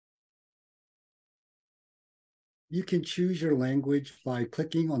You can choose your language by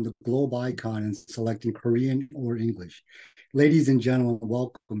clicking on the globe icon and selecting Korean or English. Ladies and gentlemen,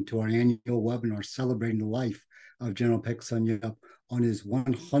 welcome to our annual webinar celebrating the life of General Paik Sun-yup on his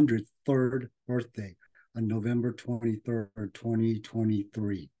 103rd birthday on November 23rd,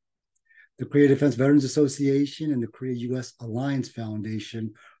 2023. The Korea Defense Veterans Association and the Korea-U.S. Alliance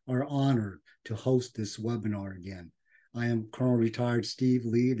Foundation are honored to host this webinar again. I am Colonel Retired Steve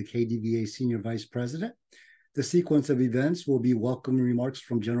Lee, the KDVA Senior Vice President. The sequence of events will be welcoming remarks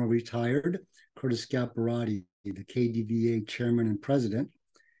from General Retired Curtis Scaparrotti, the KDVA Chairman and President,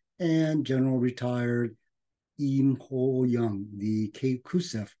 and General Retired Im Ho-young, the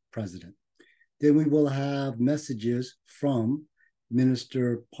KUSAF President. Then we will have messages from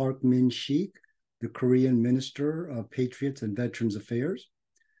Minister Park Min-sik, the Korean Minister of Patriots and Veterans Affairs,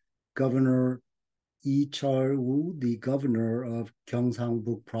 Governor Lee Chul-woo, the Governor of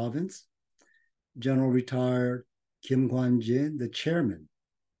Gyeongsang-buk Province, General Retired Kim Kwan-jin, the Chairman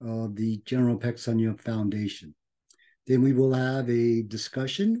of the General Paik Sun-yup Foundation. Then we will have a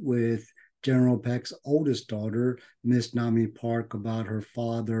discussion with General Paik's oldest daughter, Miss Nami Park, about her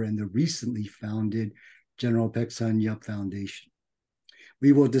father and the recently founded General Paik Sun-yup Foundation.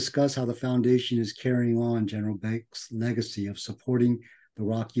 We will discuss how the foundation is carrying on General Paik's legacy of supporting the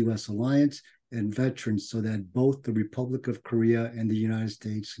ROK-US Alliance and veterans so that both the Republic of Korea and the United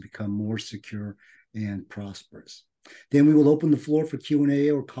States become more secure and prosperous. Then we will open the floor for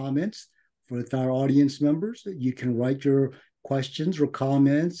Q&A or comments with our audience members. You can write your questions or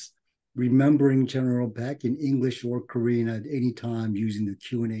comments, remembering General Paik in English or Korean at any time using the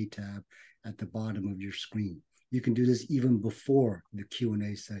Q&A tab at the bottom of your screen. You can do this even before the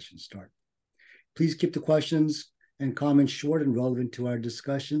Q&A session starts. Please keep the questions and comments short and relevant to our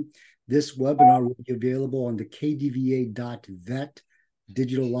discussion. This webinar will be available on the kdva.vet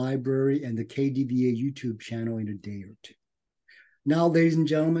digital library and the KDVA YouTube channel in a day or two. Now, ladies and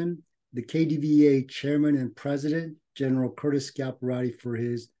gentlemen, the KDVA Chairman and President, General Curtis Scaparrotti, for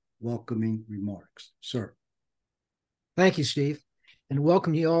his welcoming remarks. Sir. Thank you, Steve, and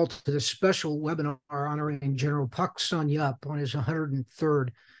welcome you all to this special webinar honoring General Paik Sun-yup on his 103rd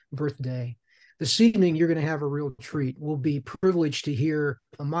birthday. This evening, you're going to have a real treat. We'll be privileged to hear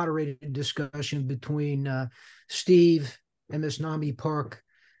a moderated discussion between Steve and Ms. Nami Park,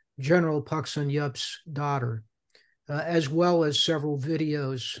 General Paik Sun-yup's daughter, as well as several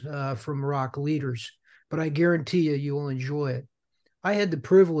videos from ROK leaders. But I guarantee you will enjoy it. I had the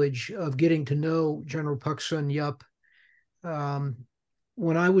privilege of getting to know General Paik Sun-yup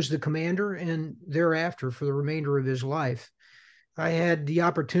when I was the commander and thereafter for the remainder of his life. I had the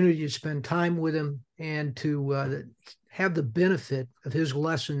opportunity to spend time with him and to have the benefit of his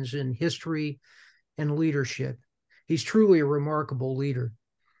lessons in history and leadership. He's truly a remarkable leader.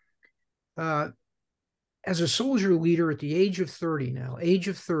 As a soldier leader at the age of 30 now,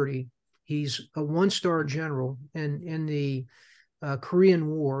 he's a one-star general in the Korean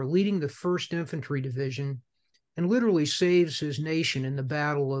War, leading the 1st Infantry Division, and literally saves his nation in the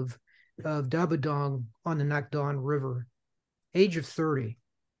Battle of Dabadong on the Nakdon River. Age of 30.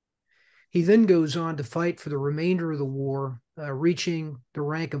 He then goes on to fight for the remainder of the war, reaching the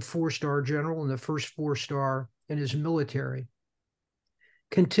rank of 4-star general and the first 4-star in his military.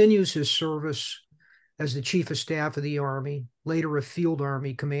 Continues his service as the Chief of Staff of the Army, later a Field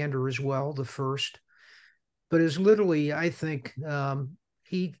Army commander as well, the first. But is literally, I think,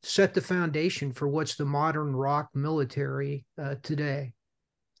 he set the foundation for what's the modern ROK military today.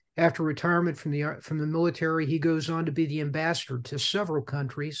 After retirement from the military, he goes on to be the ambassador to several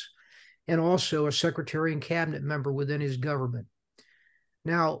countries and also a secretary and cabinet member within his government.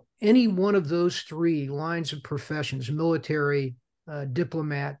 Now, any one of those 3 lines of professions, military,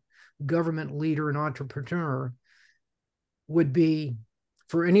 diplomat, government leader, and entrepreneur, would be,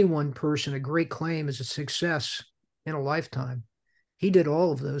 for any one person, a great claim as a success in a lifetime. He did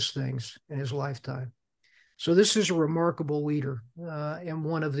all of those things in his lifetime. So this is a remarkable leader and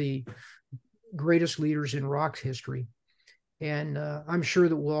one of the greatest leaders in ROK's history. And I'm sure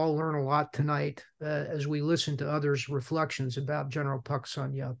that we'll all learn a lot tonight as we listen to others' reflections about General Paik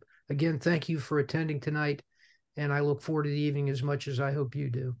Sun-yup. Again, thank you for attending tonight, and I look forward to the evening as much as I hope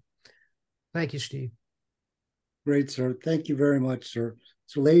you do. Thank you, Steve. Great, sir. Thank you very much, sir.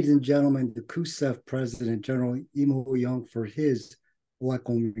 So, ladies and gentlemen, the KUSAF President, General Im Ho-young, for his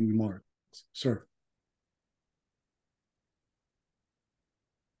welcoming remarks. Sir.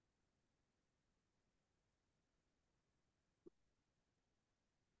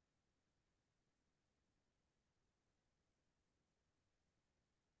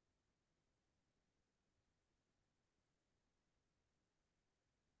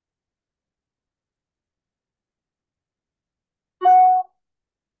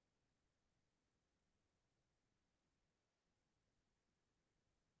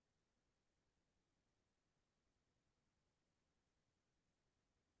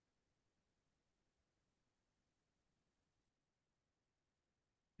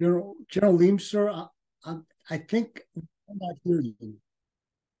 General Lim, sir, I think I'm not hearing you.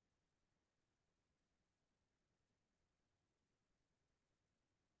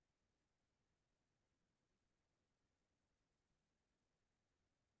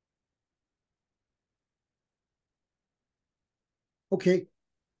 Okay,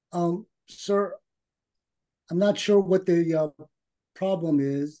 sir, I'm not sure what the problem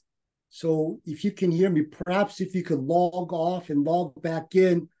is. So if you can hear me, perhaps if you could log off and log back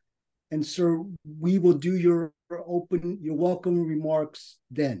in, and sir, we will do your welcome remarks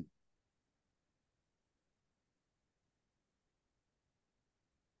then.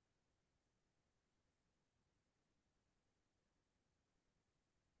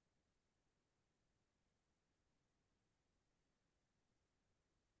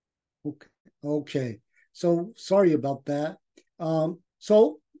 Okay. Okay. So sorry about that.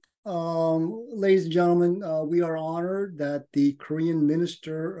 Ladies and gentlemen, we are honored that the Korean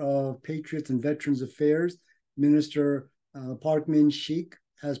Minister of Patriots and Veterans Affairs, Minister Park Min-sik,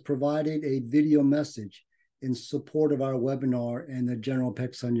 has provided a video message in support of our webinar and the General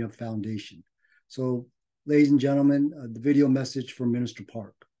Paik Sun-yup Foundation. So, ladies and gentlemen, the video message from Minister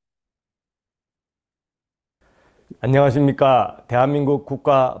Park. 안녕하십니까. 대한민국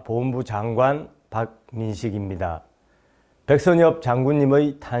국가보훈부 장관 박민식입니다. 백선엽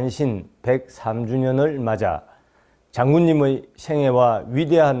장군님의 탄신 103주년을 맞아 장군님의 생애와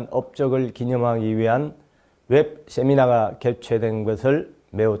위대한 업적을 기념하기 위한 웹 세미나가 개최된 것을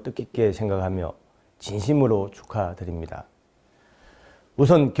매우 뜻깊게 생각하며 진심으로 축하드립니다.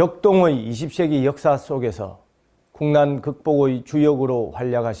 우선 격동의 20세기 역사 속에서 국난 극복의 주역으로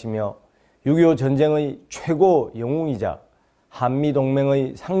활약하시며 6.25 전쟁의 최고 영웅이자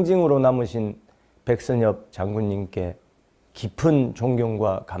한미동맹의 상징으로 남으신 백선엽 장군님께 깊은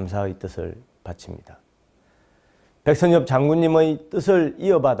존경과 감사의 뜻을 바칩니다. 백선엽 장군님의 뜻을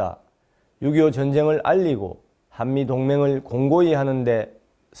이어받아 6.25 전쟁을 알리고 한미동맹을 공고히 하는 데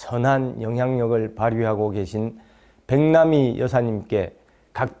선한 영향력을 발휘하고 계신 백남희 여사님께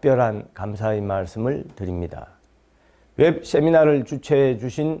각별한 감사의 말씀을 드립니다. 웹 세미나를 주최해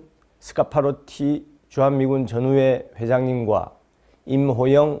주신 스카파로티 주한미군 전우회 회장님과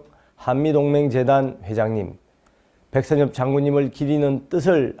임호영 한미동맹재단 회장님, 백선엽 장군님을 기리는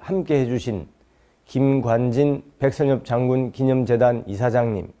뜻을 함께 해주신 김관진 백선엽 장군 기념재단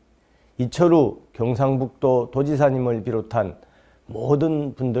이사장님, 이철우 경상북도 도지사님을 비롯한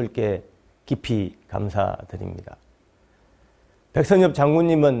모든 분들께 깊이 감사드립니다. 백선엽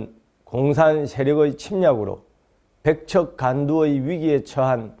장군님은 공산 세력의 침략으로 백척간두의 위기에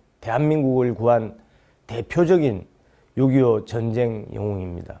처한 대한민국을 구한 대표적인 6.25 전쟁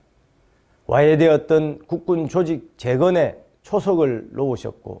영웅입니다. 와해되었던 국군 조직 재건에 초석을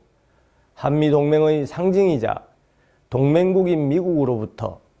놓으셨고 한미동맹의 상징이자 동맹국인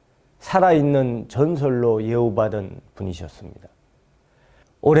미국으로부터 살아있는 전설로 예우받은 분이셨습니다.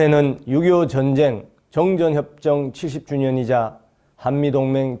 올해는 6.25 전쟁 정전협정 70주년이자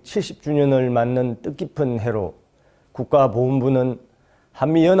한미동맹 70주년을 맞는 뜻깊은 해로 국가보훈부는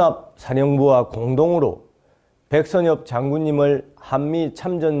한미연합사령부와 공동으로 백선엽 장군님을 한미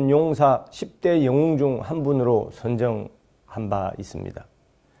참전용사 10대 영웅 중 한 분으로 선정한 바 있습니다.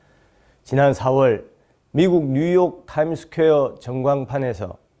 지난 4월 미국 뉴욕 타임스퀘어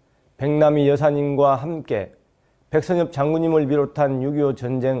전광판에서 백남희 여사님과 함께 백선엽 장군님을 비롯한 6.25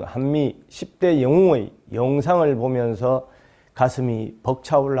 전쟁 한미 10대 영웅의 영상을 보면서 가슴이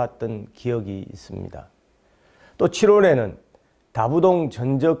벅차올랐던 기억이 있습니다. 또 7월에는 다부동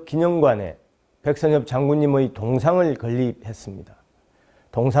전적기념관에 백선엽 장군님의 동상을 건립했습니다.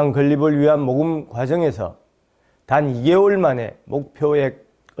 동상 건립을 위한 모금 과정에서 단 2개월 만에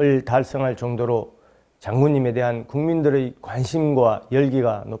목표액을 달성할 정도로 장군님에 대한 국민들의 관심과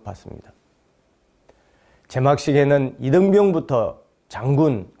열기가 높았습니다. 제막식에는 이등병부터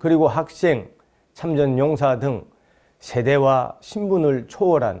장군 그리고 학생, 참전용사 등 세대와 신분을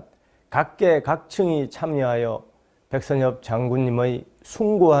초월한 각계각층이 참여하여 백선엽 장군님의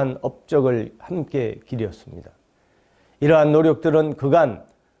숭고한 업적을 함께 기렸습니다. 이러한 노력들은 그간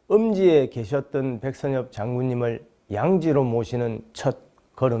음지에 계셨던 백선엽 장군님을 양지로 모시는 첫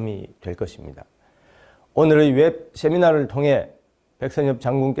걸음이 될 것입니다. 오늘의 웹 세미나를 통해 백선엽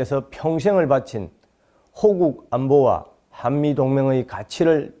장군께서 평생을 바친 호국 안보와 한미동맹의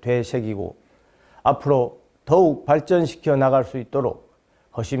가치를 되새기고 앞으로 더욱 발전시켜 나갈 수 있도록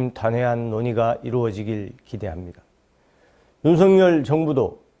허심탄회한 논의가 이루어지길 기대합니다. 윤석열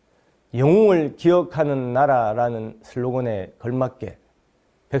정부도 영웅을 기억하는 나라라는 슬로건에 걸맞게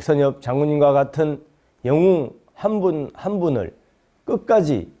백선엽 장군님과 같은 영웅 한 분 한 분을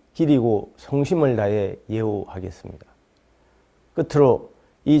끝까지 기리고 성심을 다해 예우하겠습니다. 끝으로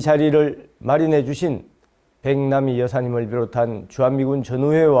이 자리를 마련해 주신 백남희 여사님을 비롯한 주한미군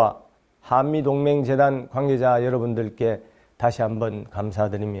전우회와 한미동맹재단 관계자 여러분들께 다시 한번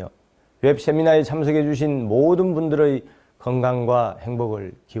감사드리며 웹 세미나에 참석해 주신 모든 분들의 건강과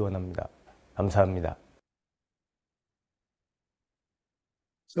행복을 기원합니다. 감사합니다.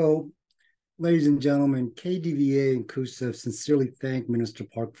 So, ladies and gentlemen, KDVA and KUSAF sincerely thank Minister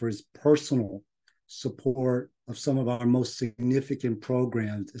Park for his personal support of some of our most significant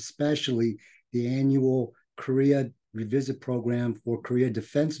programs, especially the annual Korea Revisit Program for Korea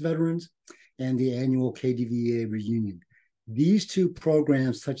Defense Veterans and the annual KDVA reunion. These two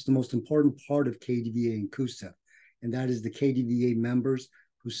programs touch the most important part of KDVA and KUSAF, and that is the KDVA members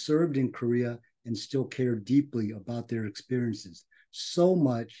who served in Korea and still care deeply about their experiences, so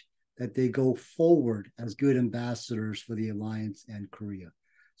much that they go forward as good ambassadors for the Alliance and Korea.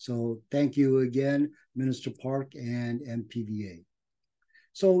 So thank you again, Minister Park and MPVA.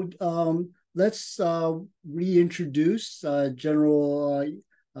 So let's reintroduce General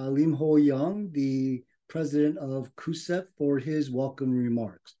Lim Ho-young, the President of KUSAF, for his welcome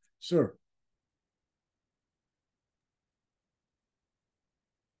remarks. Sir.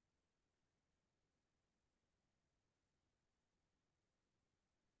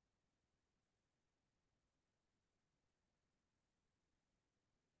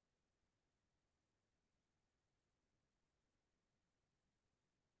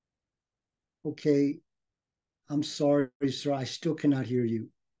 Okay, I'm sorry, sir. I still cannot hear you.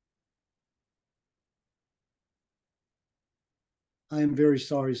 I am very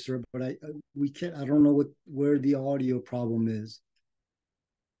sorry, sir, but I don't know where the audio problem is.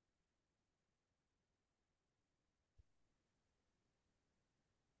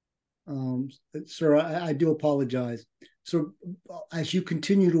 Sir, I do apologize. So as you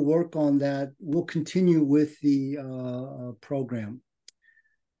continue to work on that, we'll continue with the program.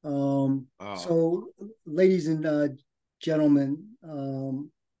 So, ladies and gentlemen,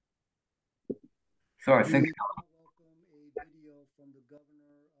 sorry, thank you. Welcome a video from the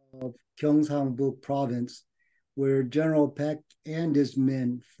governor of Gyeongsang-buk Province, where General Paik and his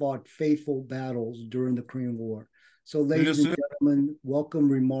men fought faithful battles during the Korean War. So, ladies and gentlemen, welcome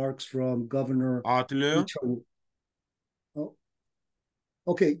remarks from Governor. 들려요? Oh,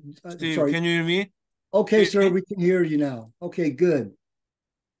 okay. Steve, sorry. can you hear me? Okay, sir, we can hear you now. Okay, good.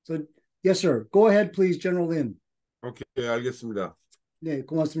 So, yes, sir. Go ahead, please, General Lim. 오케이, 알겠습니다. 네,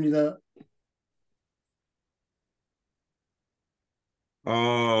 고맙습니다.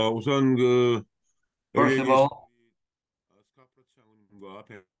 우선 First of all, 스카프로 장군님과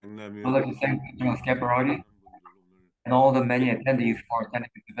백남이 I'd like to thank General Scaparrotti and all the many attendees for attending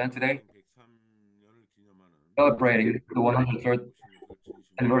this event today, celebrating the 103rd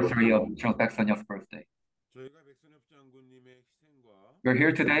anniversary of General Paik Sun-yup's birthday. We're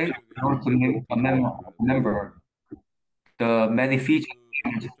here today in order to remember the many features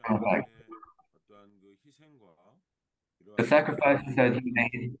of General Paik, the sacrifices that he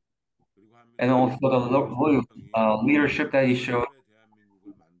made, and also the loyal leadership that he showed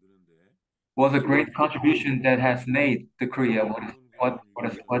was a great contribution that has made the Korea what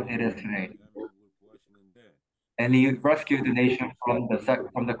it is today. And he rescued the nation from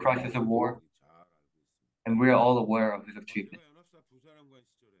the crisis of war, and we are all aware of his achievement.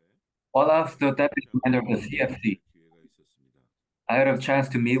 While I was the deputy commander of the CFC, I had a chance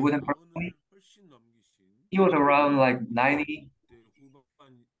to meet with him personally. He was around like 90.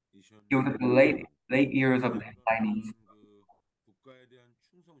 He was in the late years of the 90s.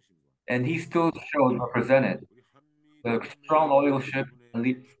 And he still represented the strong loyalship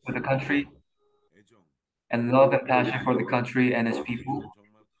to the country and love and passion for the country and its people,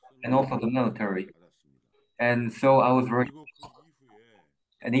 and also the military. And so I was very,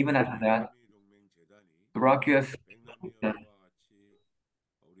 and even after that, the Rockies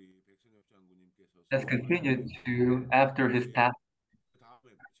has continued to, after his passing,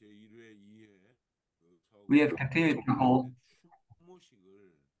 we have continued to hold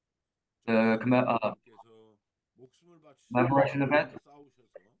the commemoration event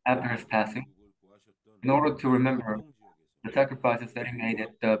after his passing in order to remember the sacrifices that he made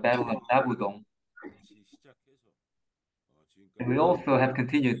at the Battle of Nabudong. And we also have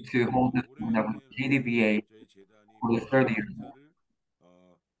continued to hold this webinar with KDVA for the third year.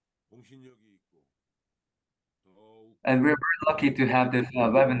 And we're very lucky to have this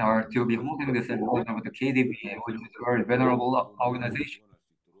webinar, to be holding this webinar with the KDVA, which is a very venerable organization.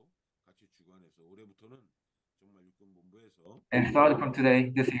 And starting from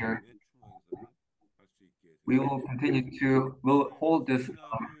today, this year, we will continue to hold this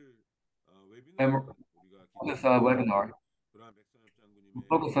webinar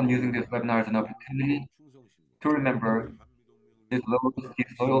focus on using this webinar as an opportunity to remember his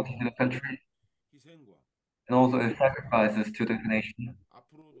loyalty to the country and also his sacrifices to the nation,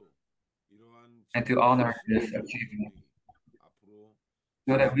 and to honor his achievement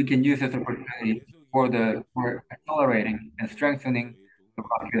so that we can use this opportunity for accelerating and strengthening the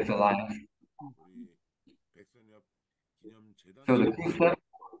Rock-US alliance. So the KUSAF,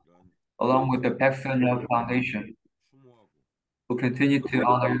 along with the Paik Sun-yup Foundation, will continue to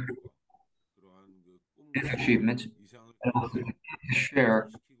honor his achievements and also continue to share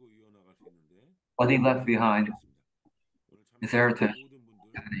what he left behind, his heritage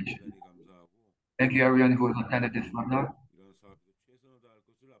to the nation. Thank you everyone who has attended this webinar.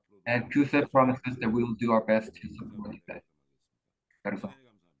 And KUSAF promises that we will do our best to support you guys. That is all.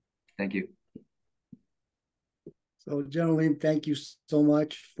 Thank you. So, General Lim, thank you so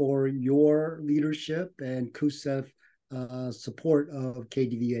much for your leadership and KUSAF support of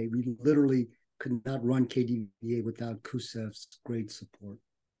KDVA. We literally could not run KDVA without KUSAF's great support.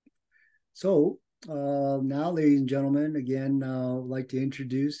 So now, ladies and gentlemen, again, I'd like to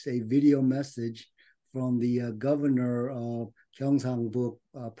introduce a video message from the governor of Gyeongsang-buk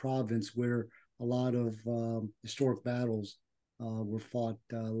province, where a lot of historic battles were fought,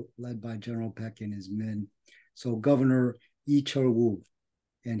 led by General Paik and his men. So Governor Lee Chul-woo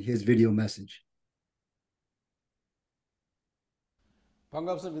and his video message.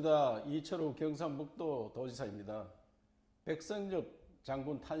 반갑습니다. 이철우 경상북도 도지사입니다. 백선엽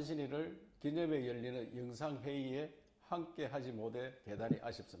장군 탄신일을 기념해 열리는 영상회의에 함께하지 못해 대단히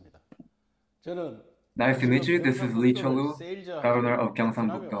아쉽습니다. 저는 Nice to meet you. This is Lee Chul-woo, Governor of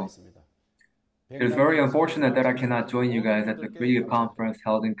Gyeongsang-buk-do. It is very unfortunate that I cannot join you guys at the video conference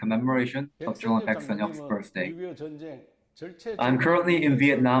held in commemoration of General Paik Sun-yup's birthday. I'm currently in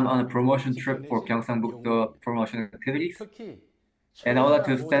Vietnam on a promotion trip for Gyeongsang-buk-do promotion activities, and I would like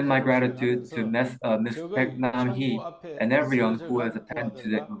to extend my gratitude to Ms. Paik Nam-hee and everyone who has attended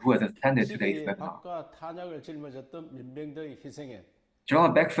today's webinar.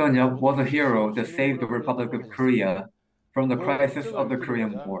 General Paik Sun-yup was a hero that saved the Republic of Korea from the crisis of the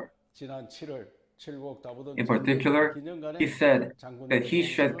Korean War. In particular, he said that he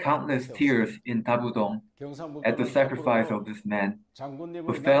shed countless tears in Dabudong at the sacrifice of this man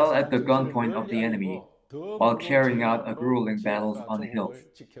who fell at the gunpoint of the enemy while carrying out a grueling battles on the hills,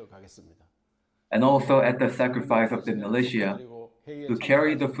 and also at the sacrifice of the militia who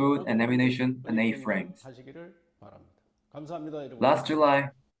carried the food and ammunition and A-frames. Last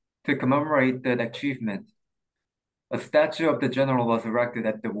July, to commemorate that achievement, a statue of the general was erected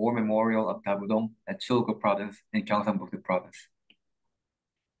at the War Memorial of Dabudong at Chilgo Province in Gyeongsang-buk-do Province.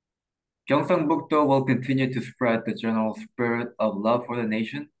 Gyeongsang-buk-do will continue to spread the general's spirit of love for the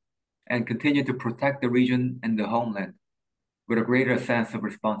nation and continue to protect the region and the homeland with a greater sense of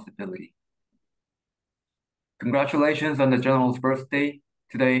responsibility. Congratulations on the general's birthday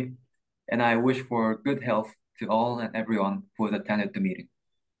today, and I wish for good health to all and everyone who has attended the meeting.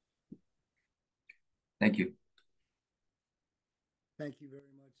 Thank you. Thank you very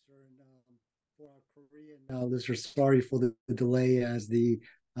much, sir. And for our Korean listeners, sorry for the delay as the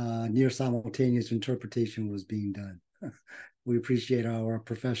near simultaneous interpretation was being done. We appreciate our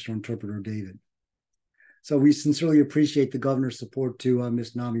professional interpreter, David. So we sincerely appreciate the governor's support to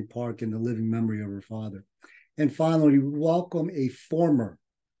Ms. Nami Park and the living memory of her father. And finally, we welcome a former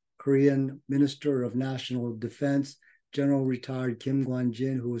Korean Minister of National Defense, General Retired Kim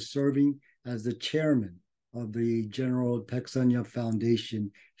Kwan-jin, who is serving as the chairman of the General Paik Sun-yup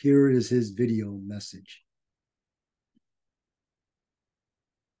Foundation. Here is his video message.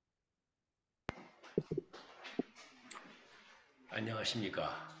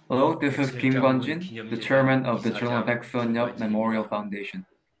 Hello, this is Kim Kwan-jin, the chairman of the General Paik Sun-yup Memorial Foundation.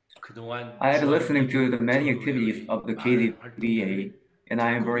 I have been listening to the many activities of the KDVA, and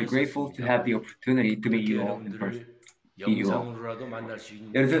I am very grateful to have the opportunity to meet you all in person.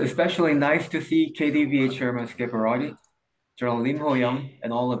 It is especially nice to see KDVA Chairman Skip Arati, General Lim Ho-young,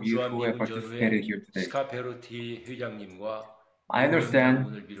 and all of you who have participated here today. I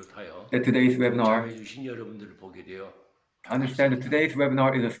understand that today's webinar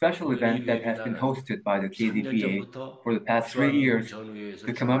is a special event that has been hosted by the KDVA for the past 3 years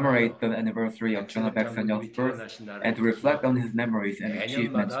to commemorate the anniversary of General Paik Sun-yup's birth and to reflect on his memories and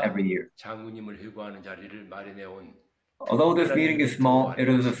achievements every year. Although this meeting is small, it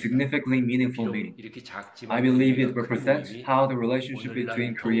is a significantly meaningful meeting. I believe it represents how the relationship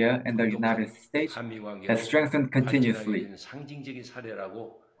between Korea and the United States has strengthened continuously.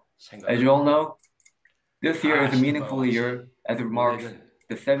 As you all know, this year is a meaningful year as it marks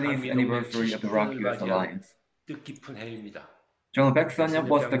the 70th anniversary of the Rock-US alliance. General Paik Sun-yup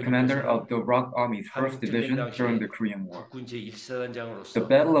was the commander of the ROK Army's 1st Division during the Korean War. The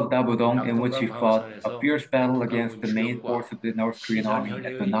Battle of Dabudong, in which he fought a fierce battle against the main force of the North Korean Army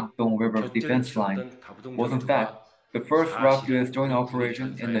at the Nakdong River defense line, was in fact the first ROK U.S. joint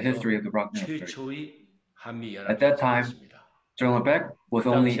operation in the history of the ROK military. At that time, General Paik was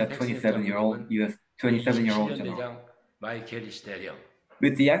only a 27-year-old general.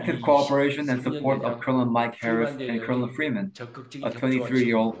 With the active cooperation and support of Colonel Mike Harris and Colonel Freeman, a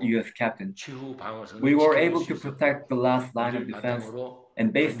 23-year-old U.S. captain, we were able to protect the last line of defense,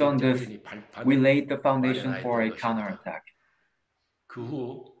 and based on this, we laid the foundation for a counterattack.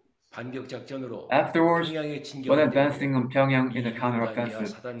 Afterwards, when advancing on Pyongyang in a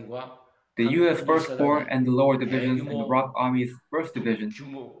counteroffensive, the U.S. First Corps and the lower divisions in the ROK Army's 1st Division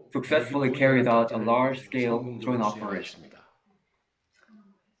successfully carried out a large-scale joint operation.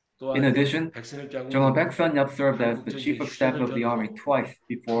 In addition, General Paik Sun-yup served as the Chief of Staff of the Army twice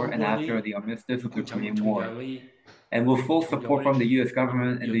before and after the armistice of the Korean War, and with full support from the U.S.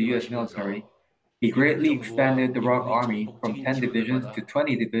 government and the U.S. military, he greatly expanded the ROK Army from 10 divisions to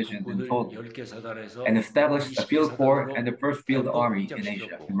 20 divisions in total, and established a field corps and the first field army in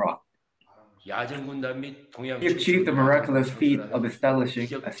Asia, in ROK. He achieved the miraculous feat of establishing,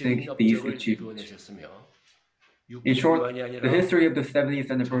 I think, these achievements. In short, the history of the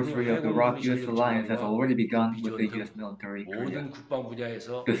 70th anniversary of the ROK-US alliance has already begun with the U.S. military in Korea.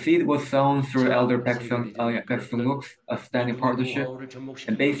 The seed was sown through Elder Paik Sun-luk's outstanding partnership,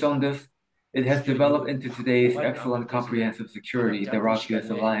 and based on this, it has developed into today's excellent comprehensive security the ROK-US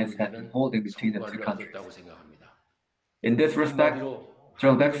alliance has been holding between the two countries. In this respect,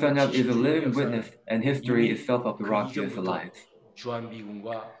 General Paik Sun-yup is a living witness and history itself of the ROK-US alliance.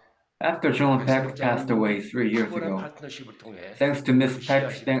 After General Paik passed away 3 years ago, thanks to Ms.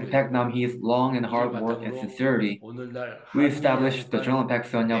 Paik Nam-hee's long and hard work and sincerity, we established the General Paik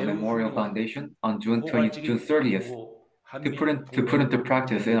Sun-yup Memorial Foundation on June 30th to put into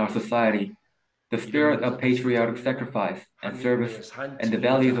practice in our society the spirit of patriotic sacrifice and service and the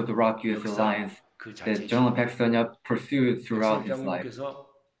values of the ROK-US alliance that General Paik Sun-yup pursued throughout his life.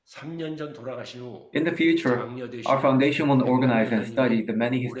 In the future, our foundation will organize and study the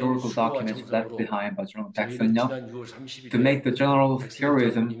many historical documents left behind by General Paik Sun-yup to make the general's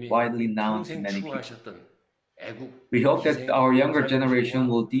heroism widely known to many people. We hope that our younger generation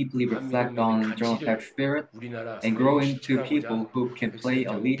will deeply reflect on General Paik's spirit and grow into people who can play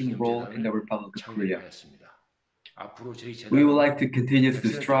a leading role in the Republic of Korea. We would like to continue to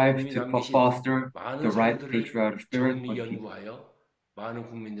strive to foster the right patriotic spirit among people.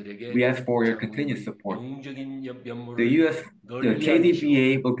 We ask for your continued support. The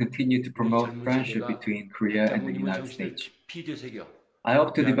KDVA will continue to promote friendship between Korea and the United States. I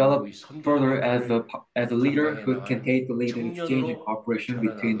hope to develop further as a leader who can take the lead in exchanging cooperation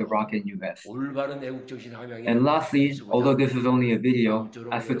between the ROK and US. And lastly, although this is only a video,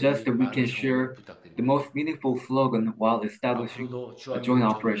 I suggest that we can share the most meaningful slogan while establishing a joint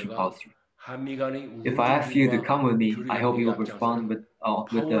operation policy. If I ask you to come with me, I hope you will respond with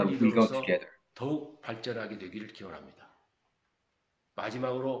the "We Go Together." 더욱 발전하게 되기를 기원합니다.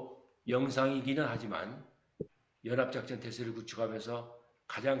 마지막으로 영상이기는 하지만 연합작전 태세를 구축하면서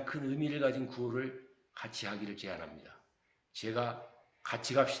가장 큰 의미를 가진 구호를 같이 하기를 제안합니다. 제가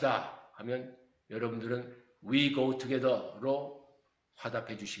같이 갑시다 하면 여러분들은 We Go Together로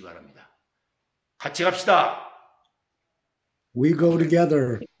화답해 주시기 바랍니다. 같이 갑시다. We go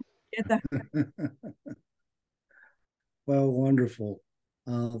together. Well, wonderful.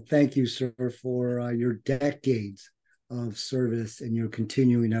 Thank you, sir, for your decades of service and your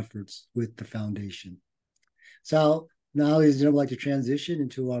continuing efforts with the foundation. So now, ladies and gentlemen, I'd like to transition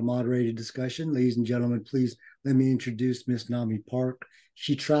into our moderated discussion. Ladies and gentlemen, please let me introduce Miss Nami Park.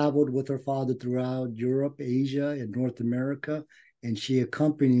 She traveled with her father throughout Europe, Asia, and North America, and she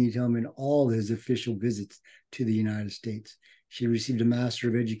accompanied him in all his official visits to the United States. She received a Master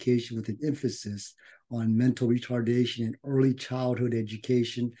of Education with an emphasis on mental retardation and early childhood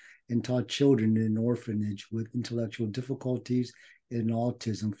education, and taught children in an orphanage with intellectual difficulties and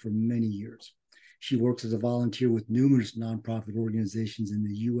autism for many years. She works as a volunteer with numerous nonprofit organizations in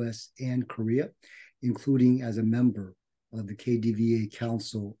the U.S. and Korea, including as a member of the KDVA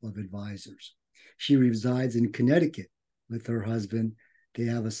Council of Advisors. She resides in Connecticut with her husband. They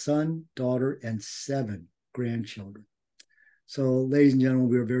have a son, daughter, and 7 grandchildren. So, ladies and gentlemen,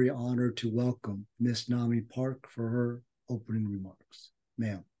 we are very honored to welcome Ms. Nami Park for her opening remarks.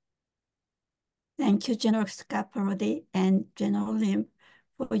 Ma'am. Thank you, General Scott Parody and General Lim,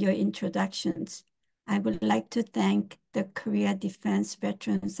 for your introductions. I would like to thank the Korea Defense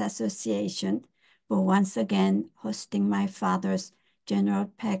Veterans Association for once again hosting my father's,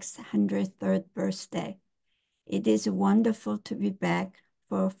 General Paik's 103rd birthday. It is wonderful to be back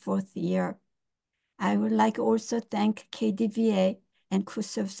for a fourth year. I would like to also thank KDVA and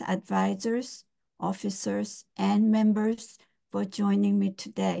KUSAF's advisors, officers, and members for joining me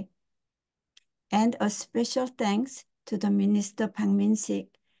today. And a special thanks to the Minister Park Min-sik,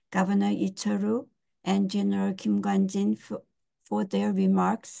 Governor Lee Cheol-woo, and General Kim Kwan-jin for their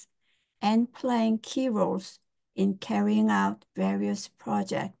remarks and playing key roles in carrying out various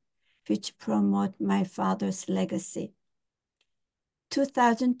projects which promote my father's legacy.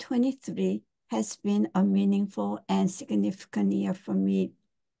 2023 has been a meaningful and significant year for me.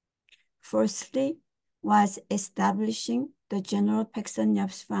 Firstly, was establishing the General Paik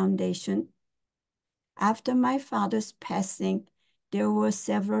Sun-yup's Foundation. After my father's passing, there were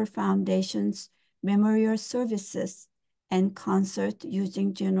several foundations, memorial services, and concerts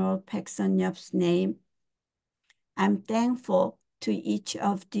using General Paik Sun-yup's name. I'm thankful to each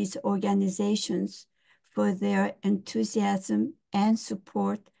of these organizations for their enthusiasm and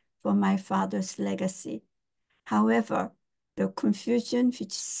support for my father's legacy. However, the confusion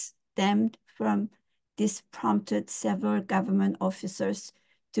which stemmed from this prompted several government officers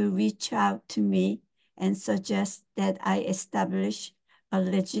to reach out to me and suggest that I establish a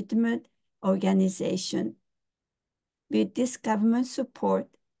legitimate organization. With this government support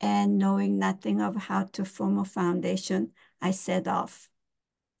and knowing nothing of how to form a foundation, I set off.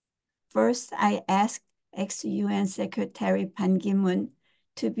 First, I asked ex-UN Secretary Ban Ki-moon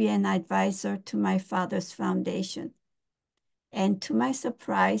to be an advisor to my father's foundation. And to my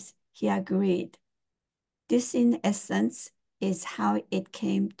surprise, he agreed. This, in essence, is how it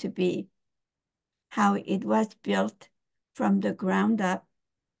came to be, how it was built from the ground up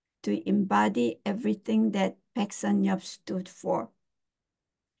to embody everything that Paik Sun-yup stood for.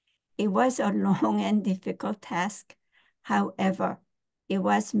 It was a long and difficult task. However, it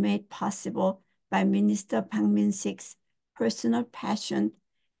was made possible by Minister Park Min-sik's personal passion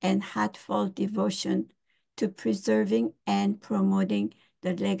and heartfelt devotion to preserving and promoting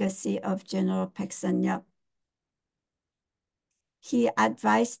the legacy of General Paik Sun-yup. He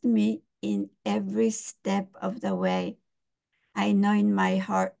advised me in every step of the way. I know in my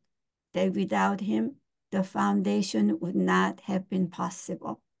heart that without him, the foundation would not have been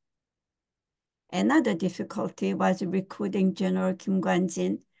possible. Another difficulty was recruiting General Kim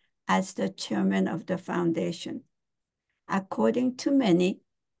Kwan-jin as the chairman of the foundation. According to many,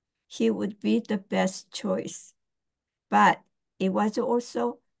 he would be the best choice, but it was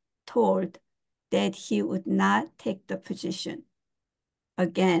also told that he would not take the position.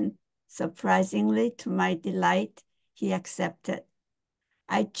 Again, surprisingly to my delight, he accepted.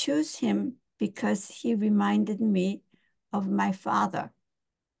 I chose him because he reminded me of my father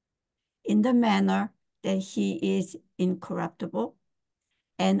in the manner that he is incorruptible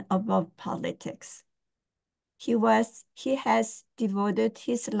and above politics. He has devoted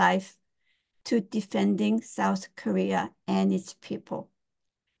his life to defending South Korea and its people.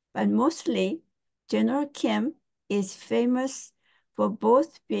 But mostly, General Kim is famous for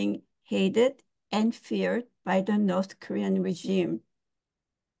both being hated and feared by the North Korean regime.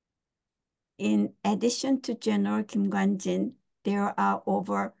 In addition to General Kim Kwan-jin, there are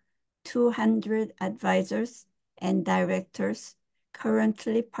over 200 advisors and directors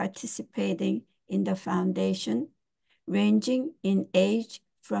currently participating in the foundation, ranging in age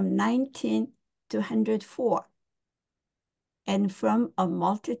from 19 to 104, and from a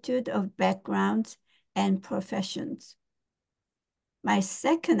multitude of backgrounds and professions. My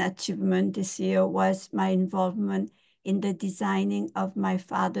second achievement this year was my involvement in the designing of my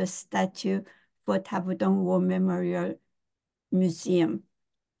father's statue for Tabudong War Memorial Museum.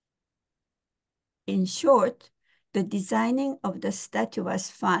 In short, the designing of the statue was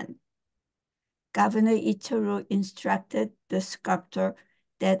fun. Governor Lee Cheol-woo instructed the sculptor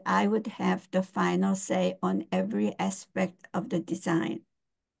that I would have the final say on every aspect of the design.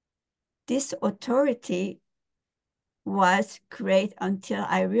 This authority was great until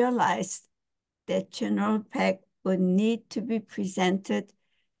I realized that General Paik would need to be presented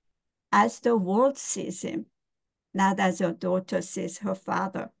as the world sees him, not as a daughter sees her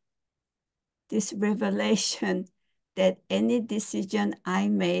father. This revelation that any decision I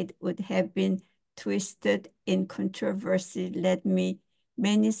made would have been twisted in controversy led me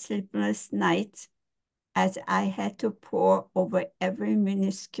many sleepless nights as I had to pore over every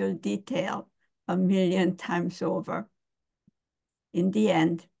minuscule detail 1,000,000 times over. In the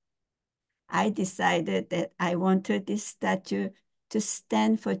end, I decided that I wanted this statue to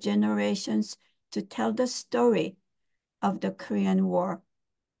stand for generations to tell the story of the Korean War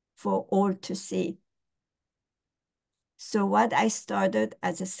for all to see. So what I started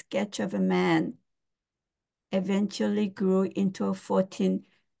as a sketch of a man eventually grew into a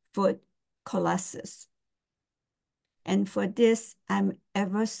 14-foot colossus. And for this, I'm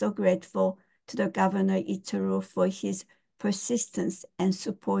ever so grateful to the Governor Itaru for his persistence and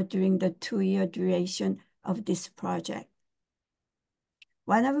support during the 2-year duration of this project.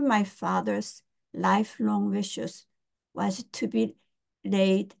 One of my father's lifelong wishes was to be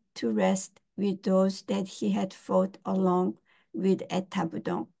laid to rest with those that he had fought along with at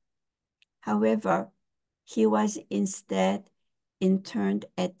Tabudong. However, he was instead interned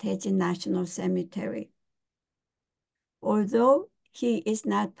at Taeji National Cemetery. Although he is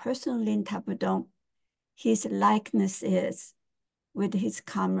not personally in Tabudong, his likeness is with his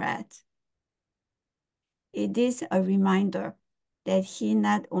comrades. It is a reminder that he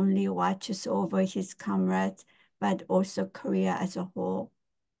not only watches over his comrades, but also Korea as a whole.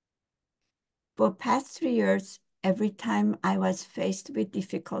 For past 3 years, every time I was faced with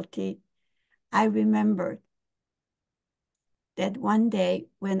difficulty, I remembered that one day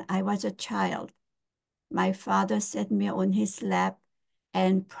when I was a child, my father set me on his lap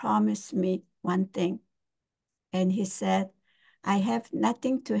and promised me one thing. And he said, I have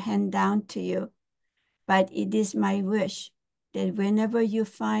nothing to hand down to you, but it is my wish that whenever you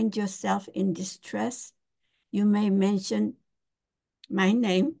find yourself in distress, you may mention my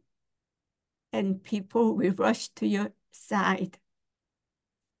name and people will rush to your side.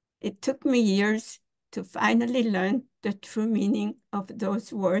 It took me years to finally learn the true meaning of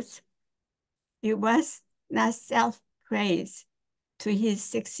those words. It was not self-praise to his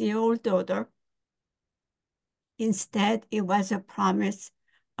 6-year-old daughter. Instead, it was a promise,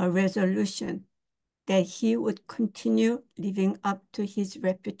 a resolution that he would continue living up to his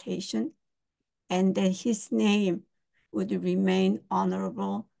reputation and that his name would remain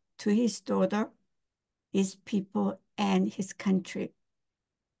honorable to his daughter, his people, and his country.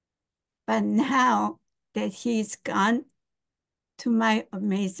 But now that he is gone, to my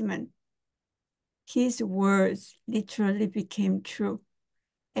amazement, his words literally became true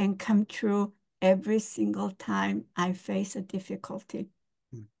and come true every single time I face a difficulty.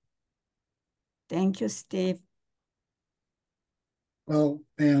 Thank you, Steve. Well,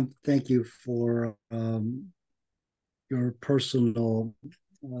 ma'am, thank you for your personal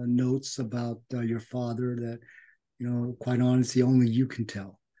notes about your father that, quite honestly, only you can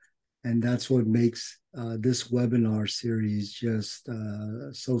tell. And that's what makes this webinar series just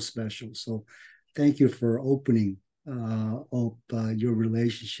so special. So thank you for opening up your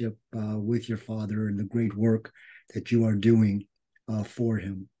relationship with your father and the great work that you are doing for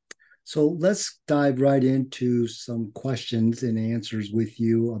him. So let's dive right into some questions and answers with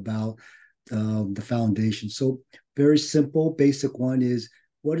you about the foundation. So very simple, basic one is,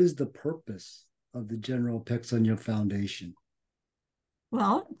 what is the purpose of the General Paik Sun-yup Foundation?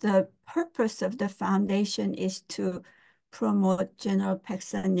 Well, the purpose of the foundation is to promote General Paik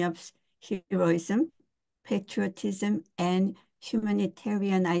Sun-yup's heroism, patriotism, and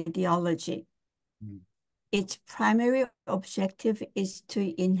humanitarian ideology. Its primary objective is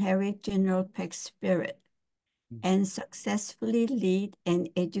to inherit General Paik's spirit and successfully lead and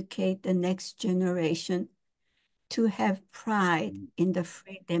educate the next generation to have pride in the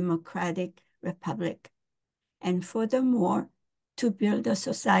free democratic republic. And furthermore, to build a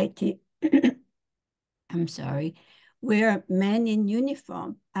society, where men in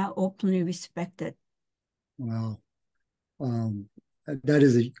uniform are openly respected. Wow. That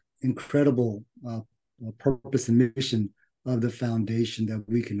is an incredible purpose and mission of the foundation that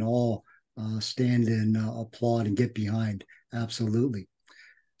we can all stand and applaud and get behind. Absolutely.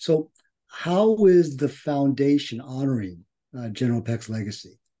 So how is the foundation honoring General Paik's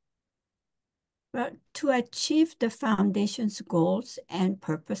legacy? Well, to achieve the foundation's goals and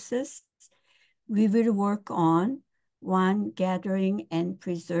purposes, we will work on, one, gathering and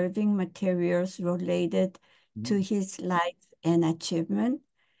preserving materials related to his life and achievement.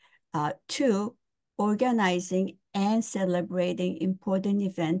 Two, organizing and celebrating important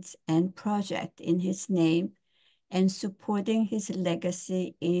events and projects in his name and supporting his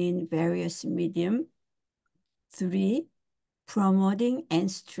legacy in various mediums. Three, promoting and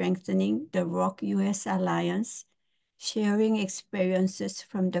strengthening the ROK-US alliance, sharing experiences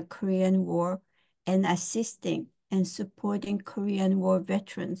from the Korean War, and assisting and supporting Korean War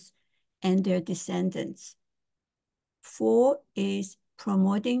veterans and their descendants. Four is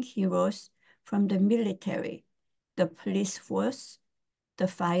promoting heroes from the military, the police force, the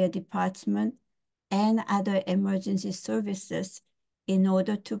fire department, and other emergency services in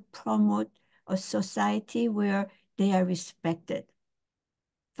order to promote a society where they are respected.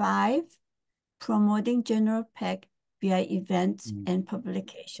 Five, promoting General Paik via events and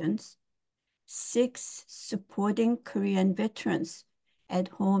publications. 6, supporting Korean veterans at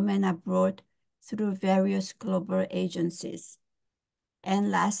home and abroad through various global agencies.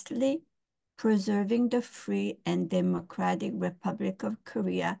 And lastly, preserving the free and democratic Republic of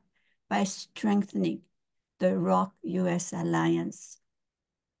Korea by strengthening the ROK-US alliance.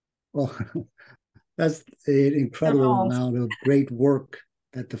 Well, that's an incredible amount of great work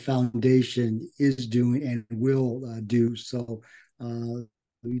that the foundation is doing and will do. So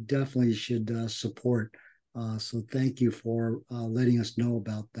we definitely should support. So thank you for letting us know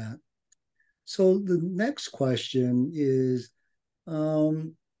about that. So the next question is,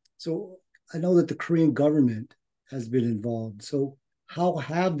 so I know that the Korean government has been involved. So how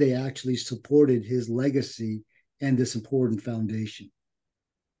have they actually supported his legacy and this important foundation?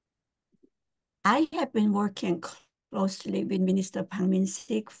 I have been working closely with Minister Park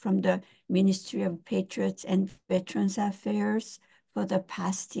Min-sik from the Ministry of Patriots and Veterans Affairs for the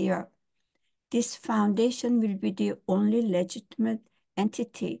past year. This foundation will be the only legitimate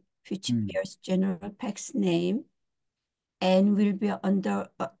entity which bears General Paik's name and will be under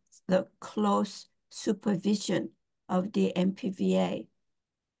the close supervision of the MPVA.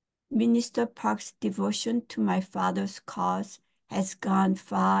 Minister Park's devotion to my father's cause has gone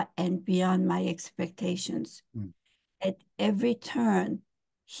far and beyond my expectations. At every turn,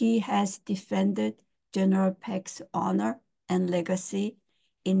 he has defended General Paik's honor and legacy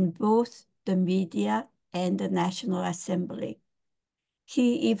in both the media and the National Assembly.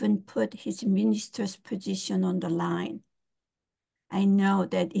 He even put his minister's position on the line. I know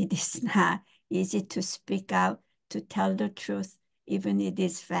that it is not easy to speak out, to tell the truth, even it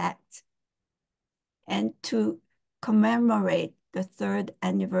is fact. And to commemorate the 3rd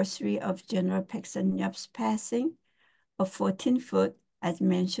anniversary of General Paik Sun-yup's passing, a 14-foot, as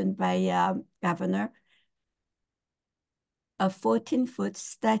mentioned by Governor, a 14-foot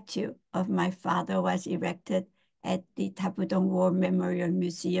statue of my father was erected at the Tabudong War Memorial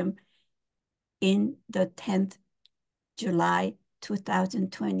Museum in the 10th July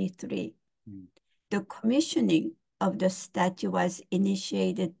 2023. The commissioning of the statue was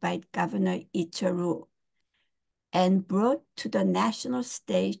initiated by Governor Lee Chae-roo and brought to the national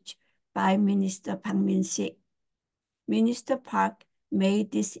stage by Minister Park Min-sik. Minister Park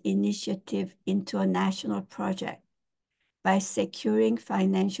made this initiative into a national project by securing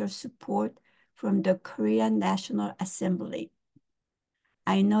financial support from the Korean National Assembly.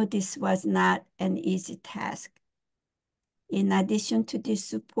 I know this was not an easy task. In addition to this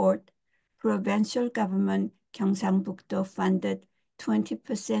support, provincial government Gyeongsangbuk-do funded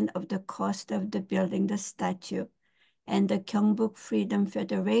 20% of the cost of the building the statue, and the Gyeongbuk Freedom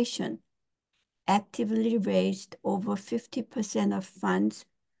Federation actively raised over 50% of funds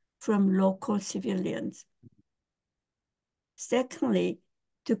from local civilians. Secondly,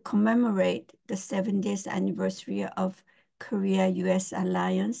 to commemorate the 70th anniversary of Korea-US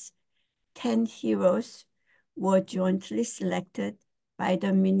alliance, 10 heroes were jointly selected by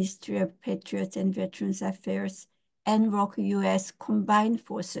the Ministry of Patriots and Veterans Affairs and ROK-US Combined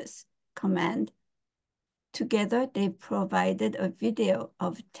Forces Command. Together, they provided a video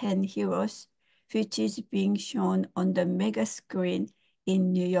of 10 heroes, which is being shown on the mega screen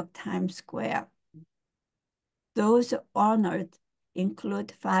in New York Times Square. Those honored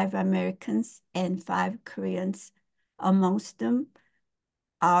include 5 Americans and 5 Koreans. Amongst them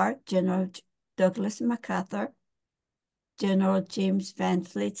are General Douglas MacArthur, General James Van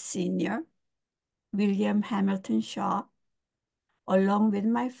Fleet Sr., William Hamilton Shaw, along with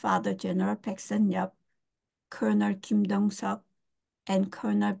my father, General Paik Sun-yup, Colonel Kim Dong-seok, and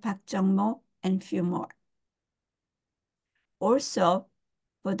Colonel Park Jung-mo, and few more. Also,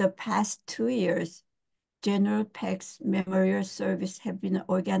 for the past 2 years, General Paik's memorial service have been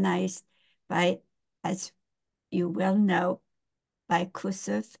organized by, as you well know, by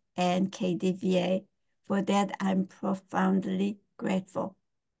KUSAF and KDVA. For that, I'm profoundly grateful.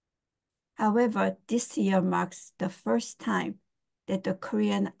 However, this year marks the first time that the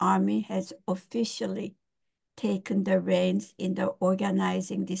Korean Army has officially taken the reins in the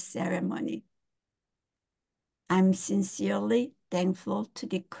organizing this ceremony. I'm sincerely thankful to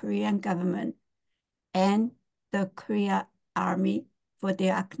the Korean government and the Korean Army for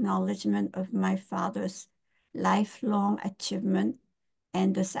their acknowledgement of my father's lifelong achievement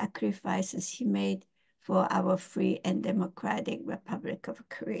and the sacrifices he made for our free and democratic Republic of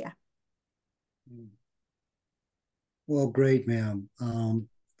Korea. Well, great, ma'am.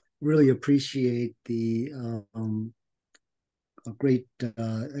 Really appreciate the a great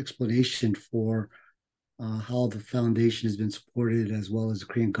explanation for how the foundation has been supported, as well as the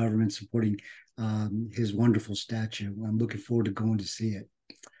Korean government supporting his wonderful statue. I'm looking forward to going to see it.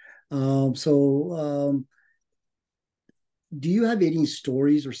 So do you have any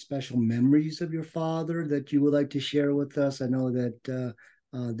stories or special memories of your father that you would like to share with us? I know that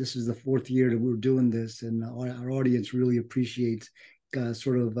this is the fourth year that we're doing this, and our audience really appreciates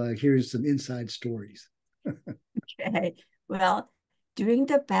hearing some inside stories. Okay. Well, during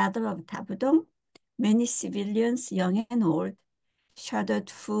the Battle of Tabudong, many civilians, young and old, shuttled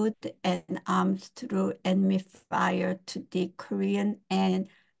food and arms through enemy fire to the Korean and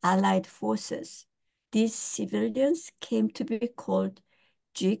Allied forces. These civilians came to be called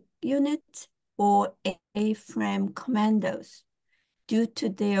JIC units or A-frame commandos due to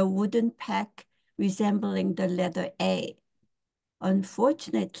their wooden pack resembling the letter A.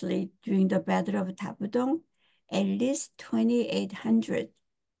 Unfortunately, during the Battle of Tabudong, at least 2,800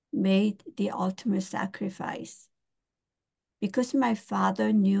 made the ultimate sacrifice. Because my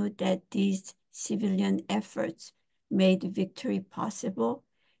father knew that these civilian efforts made victory possible,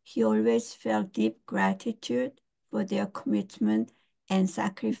 he always felt deep gratitude for their commitment and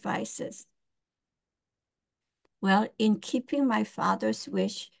sacrifices. Well, in keeping my father's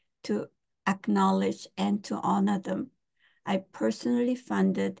wish to acknowledge and to honor them, I personally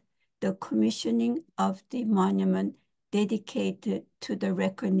funded the commissioning of the monument dedicated to the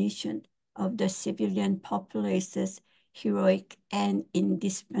recognition of the civilian populace's heroic and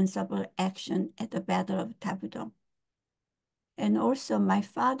indispensable action at the Battle of Tabudong. And also, my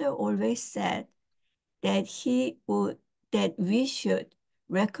father always said that we should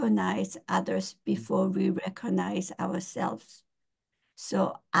recognize others before we recognize ourselves.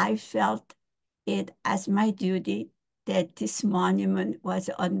 So I felt it as my duty that this monument was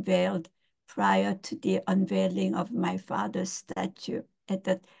unveiled prior to the unveiling of my father's statue at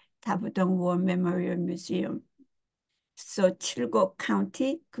the Tabudong War Memorial Museum. So Chilgo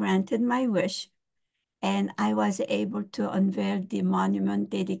County granted my wish, and I was able to unveil the monument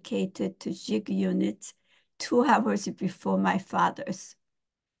dedicated to JIG units 2 hours before my father's.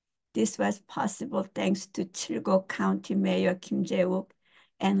 This was possible thanks to Chilgo County Mayor Kim Jae-wook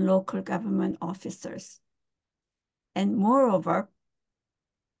and local government officers. And moreover,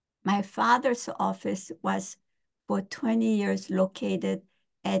 my father's office was for 20 years located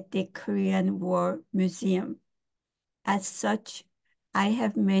at the Korean War Museum. As such, I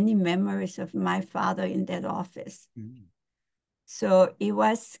have many memories of my father in that office. Mm-hmm. So it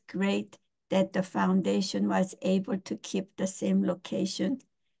was great that the foundation was able to keep the same location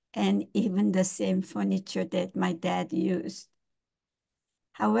and even the same furniture that my dad used.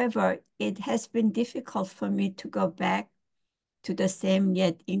 However, it has been difficult for me to go back to the same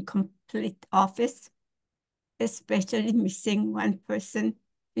yet incomplete office, especially missing one person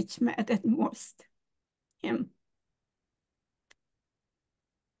which mattered most, him.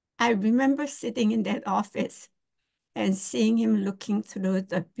 I remember sitting in that office and seeing him looking through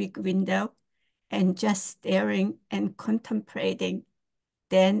the big window and just staring and contemplating,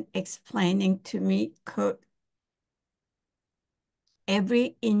 then explaining to me, quote,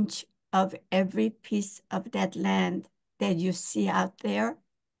 "Every inch of every piece of that land that you see out there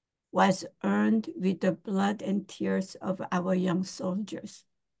was earned with the blood and tears of our young soldiers."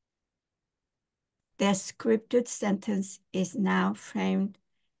 That scripted sentence is now framed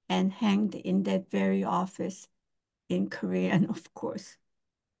and hanged in that very office in Korean, of course.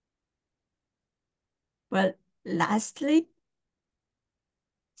 Well, lastly,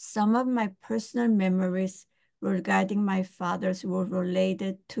 some of my personal memories regarding my father's were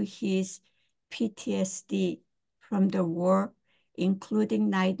related to his PTSD from the war, including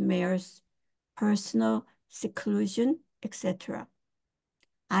nightmares, personal seclusion, etc.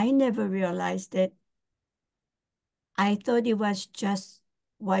 I never realized it. I thought it was just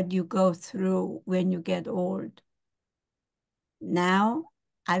what you go through when you get old. Now,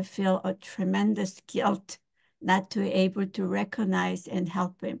 I feel a tremendous guilt not to be able to recognize and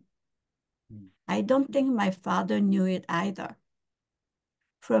help him. I don't think my father knew it either.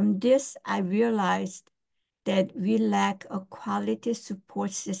 From this, I realized that we lack a quality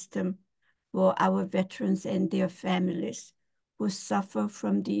support system for our veterans and their families who suffer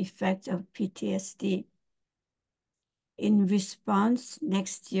from the effects of PTSD. In response,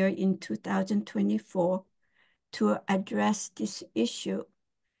 next year in 2024, to address this issue,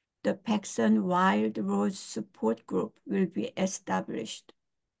 the Paik Sun Wild Rose Support Group will be established,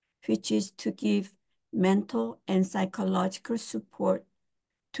 which is to give mental and psychological support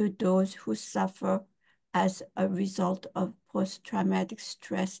to those who suffer as a result of post-traumatic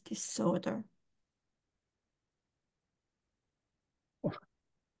stress disorder.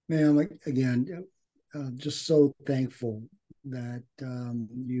 Ma'am, again, just so thankful that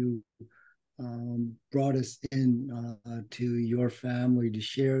you brought us in to your family to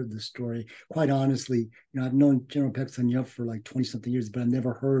share the story. Quite honestly, I've known General Paik Sun-yup for like 20 something years, but I've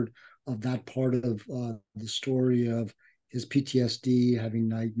never heard of that part of the story of his PTSD, having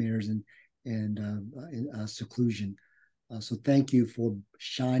nightmares and seclusion. So thank you for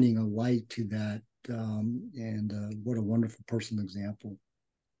shining a light to that, and what a wonderful personal example.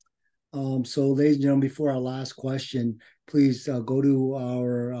 So ladies and gentlemen, before our last question, please go to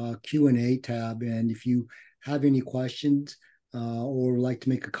our Q&A tab. And if you have any questions or would like to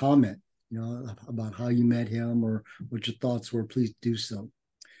make a comment, about how you met him or what your thoughts were, please do so.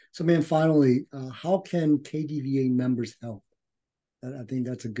 So, man, finally, how can KDVA members help? I think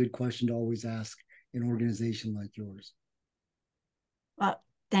that's a good question to always ask an organization like yours. Well,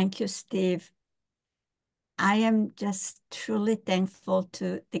 thank you, Steve. I am just truly thankful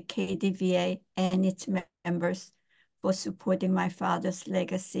to the KDVA and its members for supporting my father's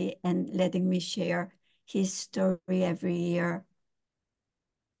legacy and letting me share his story every year.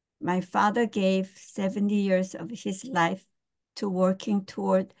 My father gave 70 years of his life to working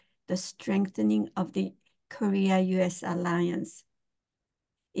toward the strengthening of the Korea-US alliance.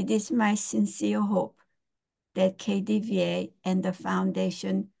 It is my sincere hope that KDVA and the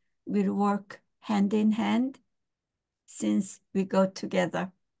foundation will work hand in hand since we go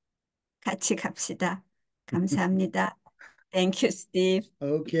together. 같이 갑시다. 감사합니다. Thank you, Steve.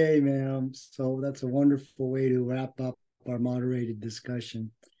 Okay, ma'am. So that's a wonderful way to wrap up our moderated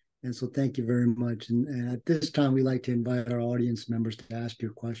discussion. And so thank you very much. And at this time, we like to invite our audience members to ask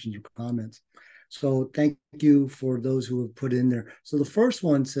your questions or comments. So thank you for those who have put in there. So the first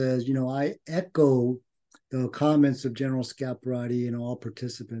one says, I echo the comments of General Scaparrotti and all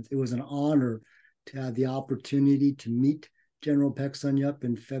participants. It was an honor to have the opportunity to meet General Paik Sun-yup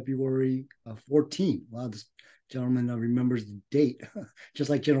in February 14. Wow, this gentleman remembers the date, just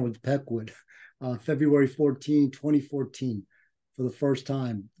like General Paik would. February 14, 2014, for the first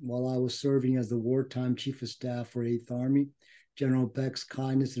time, while I was serving as the wartime chief of staff for 8th Army. General Paik's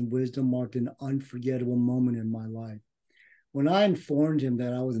kindness and wisdom marked an unforgettable moment in my life. When I informed him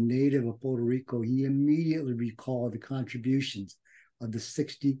that I was a native of Puerto Rico, he immediately recalled the contributions of the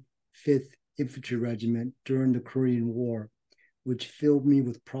 65th Infantry Regiment during the Korean War, which filled me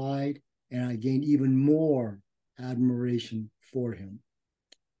with pride, and I gained even more admiration for him.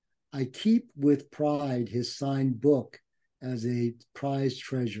 I keep with pride his signed book as a prized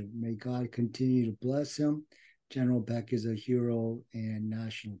treasure. May God continue to bless him. General Paik is a hero and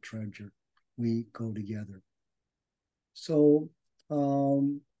national treasure. We go together. So,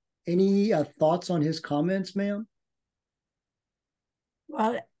 any thoughts on his comments, ma'am?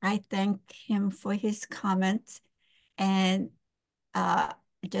 Well, I thank him for his comments, and I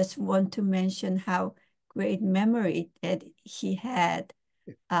just want to mention how great memory that he had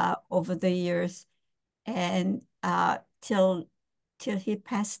over the years, and till he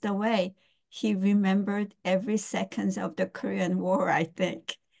passed away, he remembered every second of the Korean War, I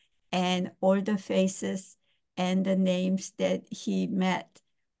think, and all the faces and the names that he met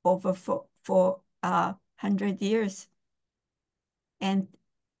over for 100 years. And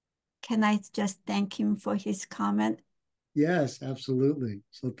can I just thank him for his comment? Yes, absolutely.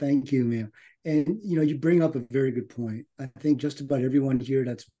 So thank you, ma'am. And you bring up a very good point. I think just about everyone here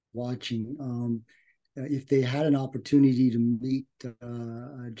that's watching, if they had an opportunity to meet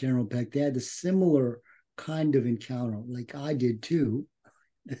General Paik, they had a similar kind of encounter, like I did too.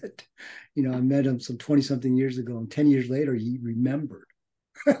 That I met him some 20 something years ago, and 10 years later he remembered.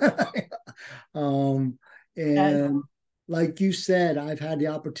 And like you said, I've had the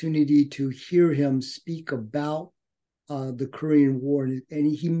opportunity to hear him speak about the Korean War, and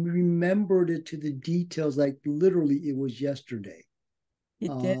he remembered it to the details, like literally it was yesterday.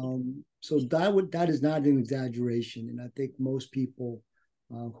 So that is not an exaggeration, and I think most people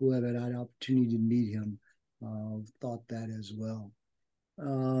who have had an opportunity to meet him thought that as well.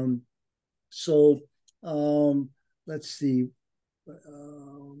 Let's see.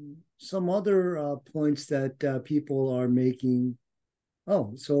 Some other points that people are making.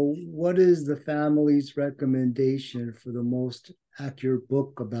 Oh, so what is the family's recommendation for the most accurate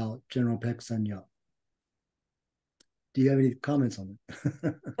book about General Paik Sun-yup? Do you have any comments on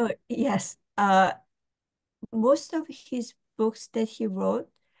it? Oh, yes. Most of his books that he wrote,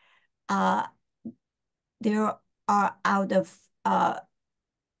 there are out of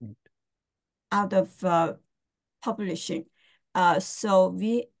publishing. So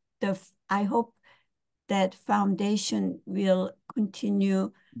I hope that foundation will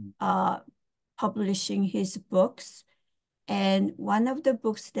continue publishing his books. And one of the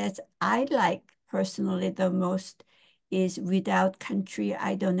books that I like personally the most is Without Country,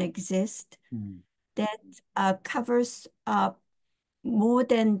 I Don't Exist. That covers more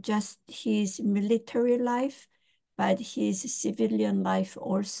than just his military life, but his civilian life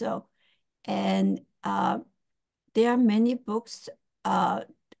also. And there are many books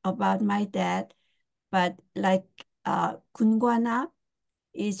about my dad, but like Gungwana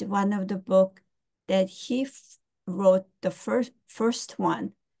is one of the book that he wrote, the first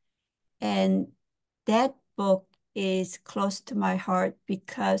one. And that book is close to my heart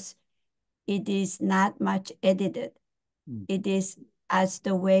because it is not much edited. It is as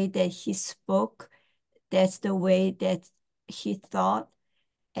the way that he spoke, that's the way that he thought.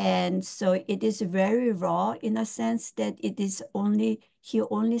 And so it is very raw in a sense that he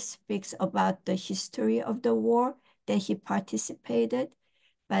only speaks about the history of the war that he participated,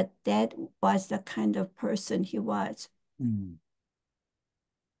 but that was the kind of person he was.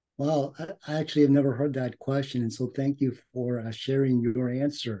 Well, I actually have never heard that question, and so thank you for sharing your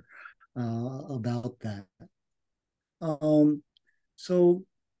answer about that. So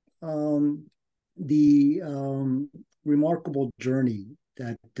the remarkable journey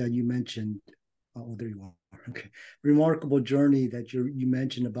that you mentioned. Oh, there you are. Okay, remarkable journey that you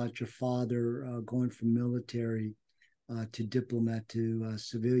mentioned about your father going from military to diplomat to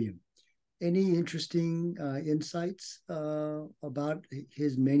civilian. Any interesting insights about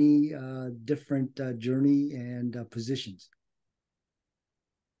his many different journey and positions?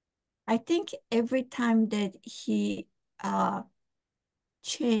 I think every time that he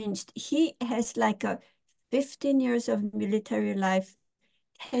changed, he has like a 15 years of military life,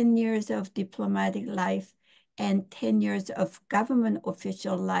 10 years of diplomatic life, and 10 years of government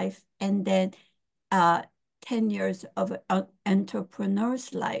official life, and then 10 years of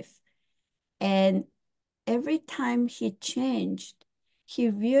entrepreneur's life. And every time he changed, he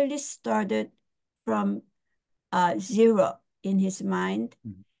really started from zero in his mind.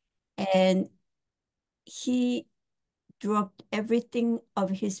 And he dropped everything of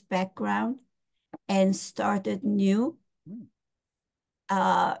his background and started new.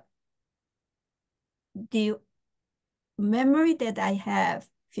 The memory that I have,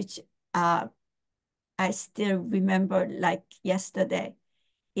 which I still remember like yesterday,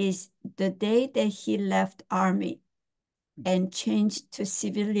 is the day that he left Army and changed to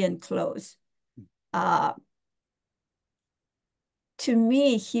civilian clothes. To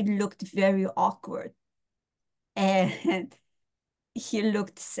me, he looked very awkward and he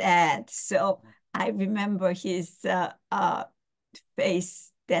looked sad. So I remember his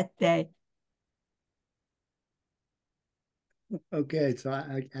face that day. Okay, so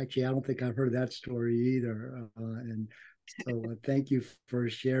I don't think I've heard that story either, and so thank you for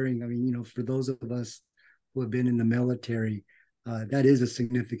sharing. I mean, for those of us who have been in the military, that is a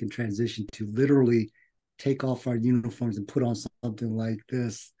significant transition to literally take off our uniforms and put on something like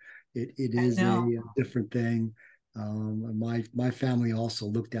this. It is a different thing. My family also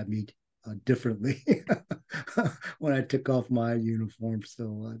looked at me differently when I took off my uniform,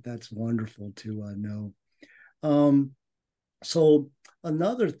 so that's wonderful to know. So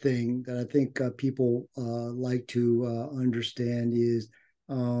another thing that I think people like to understand is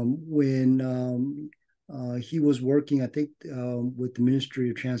when he was working, I think, with the Ministry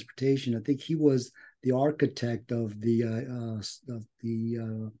of Transportation. I think he was the architect of the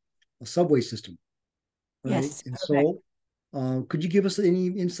subway system, right? Yes, and correct. So, could you give us any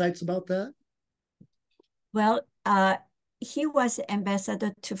insights about that? Well, he was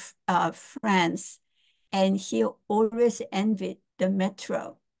ambassador to France, and he always envied the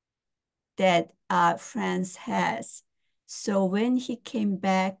metro that France has. So when he came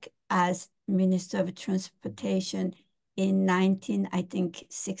back as Minister of Transportation in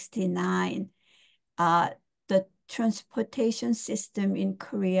 1969, the transportation system in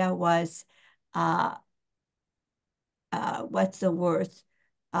Korea was, what's the word?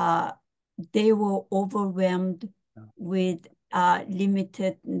 They were overwhelmed with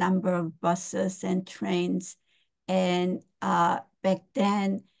limited number of buses and trains. And back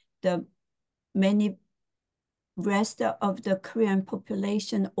then, the many rest of the Korean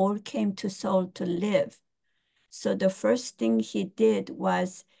population all came to Seoul to live. So the first thing he did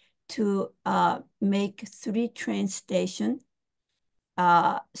was to make 3 train stations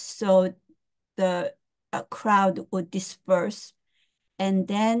so the crowd would disperse. And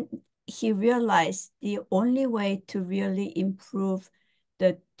then he realized the only way to really improve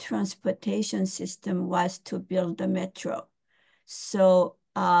the transportation system was to build the metro. So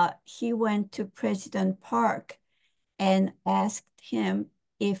he went to President Park and asked him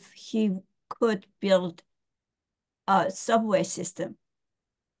if he could build a subway system.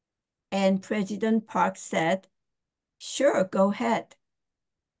 And President Park said, sure, go ahead.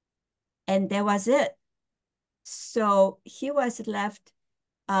 And that was it. So he was left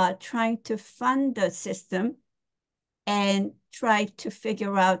trying to fund the system and try to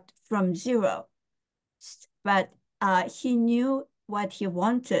figure out from zero. But he knew what he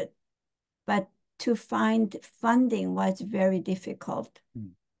wanted, but to find funding was very difficult.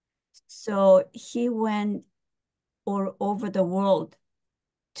 So he went all over the world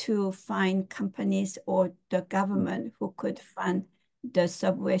to find companies or the government who could fund the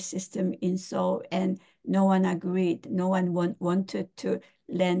subway system in Seoul, and no one agreed. No one wanted to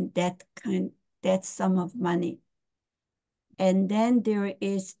lend that sum of money. And then there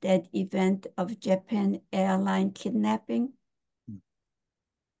is that event of Japan airline kidnapping.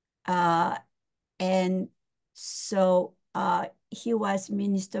 And so he was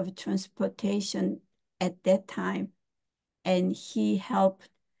Minister of Transportation at that time, and he helped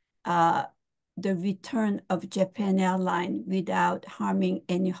the return of Japan Airline without harming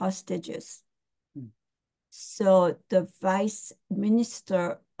any hostages. So the Vice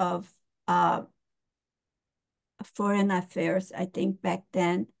Minister of Foreign Affairs, I think back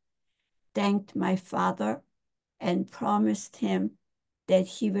then, thanked my father and promised him that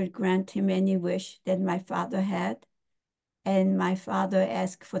he would grant him any wish that my father had. And my father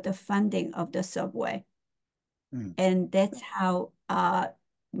asked for the funding of the subway. And that's how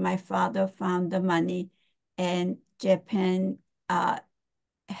my father found the money, and Japan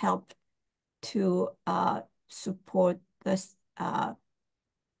helped to support the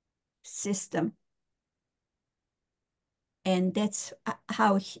system. And that's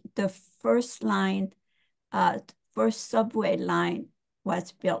how the first line, first subway line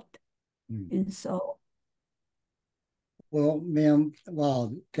was built in Seoul. Well, ma'am,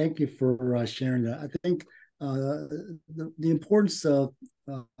 wow, thank you for sharing that. I think the importance of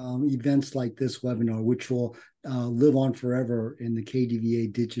events like this webinar, which will live on forever in the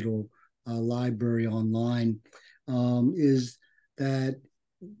KDVA digital library online, is that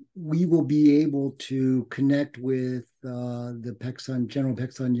we will be able to connect with the General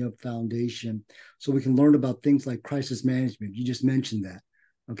Paik Sun-yup Foundation, so we can learn about things like crisis management. You just mentioned that,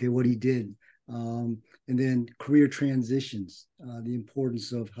 okay, what he did. And then career transitions, the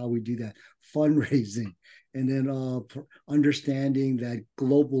importance of how we do that, fundraising, and then understanding that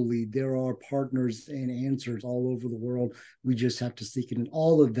globally there are partners and answers all over the world. We just have to seek it. And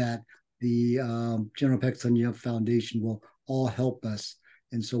all of that, the General Paik Sun-yup Foundation will all help us.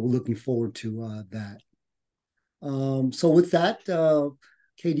 And so we're looking forward to that. So with that,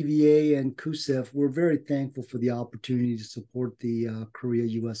 KDVA and KUSAF, we're very thankful for the opportunity to support the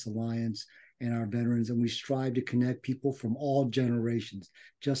Korea-U.S. Alliance and our veterans, and we strive to connect people from all generations,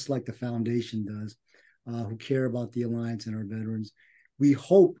 just like the foundation does, who care about the Alliance and our veterans. We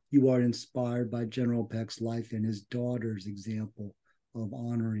hope you are inspired by General Paik's life and his daughter's example of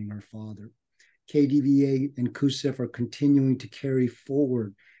honoring her father. KDVA and KUSAF are continuing to carry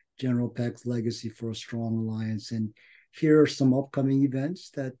forward General Paik's legacy for a strong alliance. And here are some upcoming events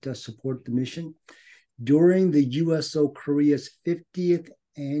that support the mission. During the USO Korea's 50th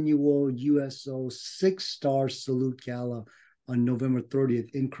annual USO 6-star salute gala on November 30th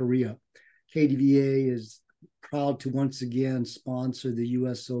in Korea, KDVA is proud to once again sponsor the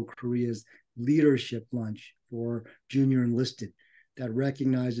USO Korea's leadership lunch for junior enlisted that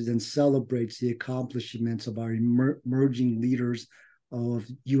recognizes and celebrates the accomplishments of our emerging leaders of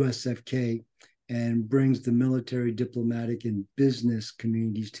USFK and brings the military, diplomatic, and business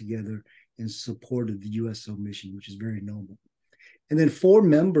communities together in support of the USO mission, which is very noble. And then 4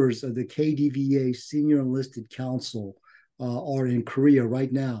 members of the KDVA Senior Enlisted Council are in Korea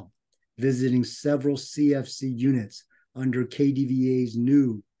right now, visiting several CFC units under KDVA's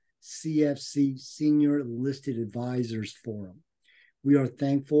new CFC Senior Enlisted Advisors Forum. We are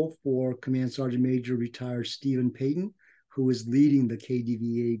thankful for Command Sergeant Major retired Stephen Payton, who is leading the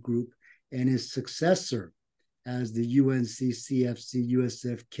KDVA group, and his successor as the UNC CFC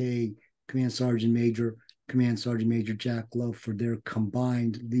USFK Command Sergeant Major Jack Love, for their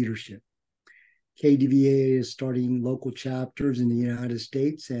combined leadership. KDVA is starting local chapters in the United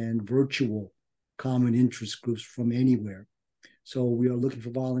States and virtual common interest groups from anywhere. So we are looking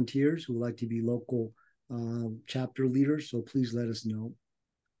for volunteers who would like to be local chapter leaders, so please let us know.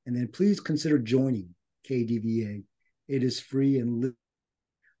 And then please consider joining KDVA. It is free and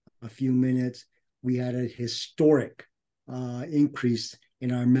a few minutes. We had a historic increase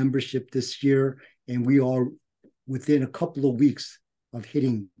in our membership this year, and we are within a couple of weeks of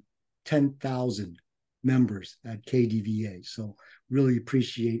hitting 10,000 members at KDVA. So really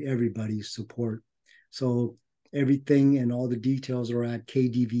appreciate everybody's support. So everything and all the details are at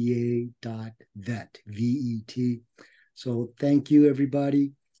kdva.vet, VET. So thank you,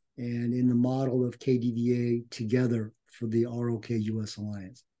 everybody. And in the model of KDVA, together for the ROK US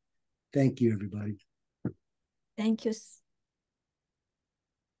Alliance. Thank you, everybody. Thank you.